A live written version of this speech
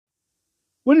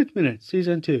1 Minute,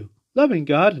 Season 2, Loving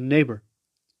God and Neighbor.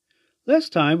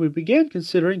 Last time we began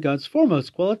considering God's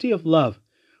foremost quality of love,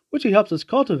 which He helps us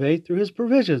cultivate through His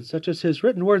provisions, such as His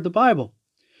written word, the Bible.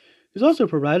 He's also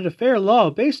provided a fair law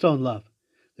based on love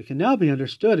that can now be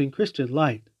understood in Christian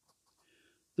light.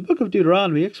 The book of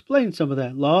Deuteronomy explains some of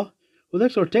that law, with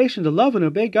exhortation to love and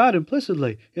obey God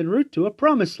implicitly en route to a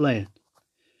promised land.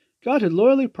 God had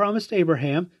loyally promised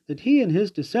Abraham that he and his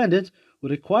descendants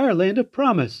would acquire a land of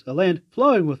promise, a land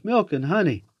flowing with milk and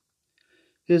honey.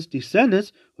 His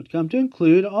descendants would come to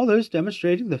include all those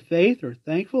demonstrating the faith or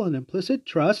thankful and implicit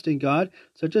trust in God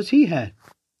such as he had.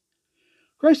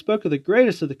 Christ spoke of the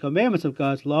greatest of the commandments of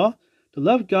God's law, to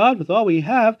love God with all we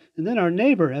have and then our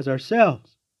neighbor as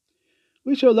ourselves.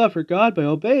 We show love for God by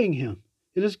obeying Him.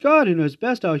 It is God who knows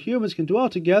best how humans can dwell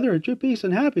together in true peace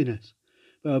and happiness.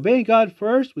 By obeying God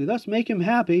first, we thus make Him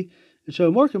happy and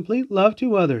show more complete love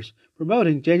to others,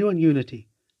 promoting genuine unity.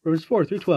 Romans 4:3-12.